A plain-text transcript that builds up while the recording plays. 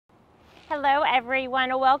Hello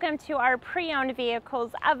everyone, welcome to our pre-owned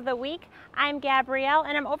vehicles of the week. I'm Gabrielle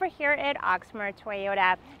and I'm over here at Oxmoor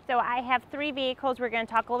Toyota. So I have three vehicles we're going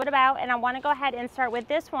to talk a little bit about, and I want to go ahead and start with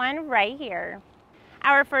this one right here.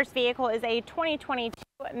 Our first vehicle is a 2022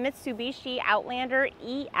 Mitsubishi Outlander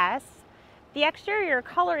ES. The exterior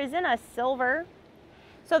color is in a silver.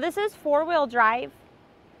 So this is four-wheel drive.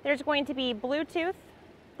 There's going to be Bluetooth.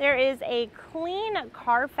 There is a clean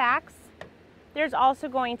Carfax. There's also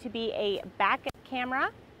going to be a backup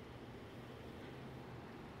camera.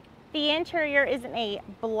 The interior is in a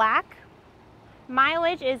black.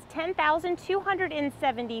 Mileage is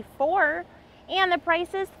 10,274 and the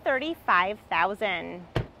price is $35,000.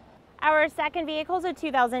 Our second vehicle is a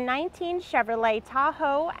 2019 Chevrolet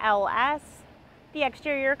Tahoe LS. The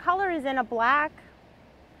exterior color is in a black.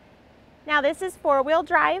 Now this is four-wheel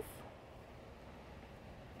drive.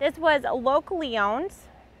 This was locally owned.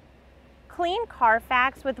 Clean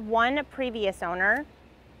Carfax with one previous owner.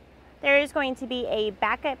 There is going to be a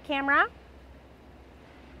backup camera.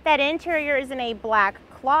 That interior is in a black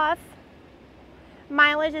cloth.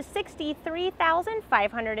 Mileage is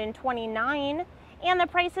 63,529 and the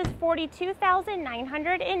price is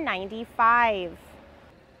 $42,995.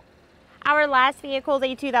 Our last vehicle is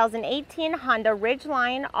a 2018 Honda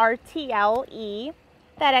Ridgeline RTL-E.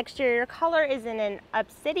 That exterior color is in an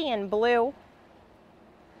obsidian blue.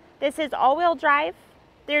 This is all-wheel drive.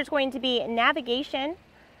 There's going to be navigation,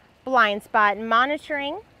 blind spot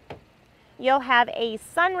monitoring. You'll have a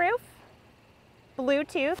sunroof,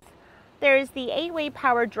 Bluetooth. There's the 8-way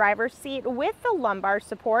power driver's seat with the lumbar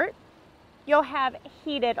support. You'll have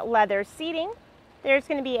heated leather seating. There's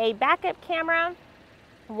going to be a backup camera,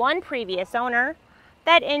 one previous owner.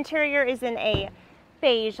 That interior is in a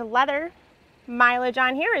beige leather. Mileage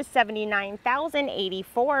on here is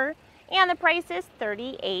 79,084. And the price is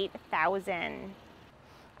 $38,000.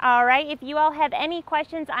 All right, if you all have any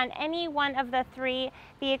questions on any one of the three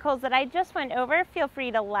vehicles that I just went over, feel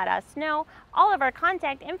free to let us know. All of our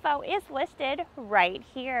contact info is listed right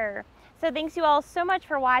here. So thanks you all so much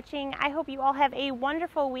for watching. I hope you all have a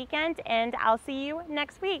wonderful weekend and I'll see you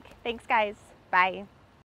next week. Thanks guys, bye.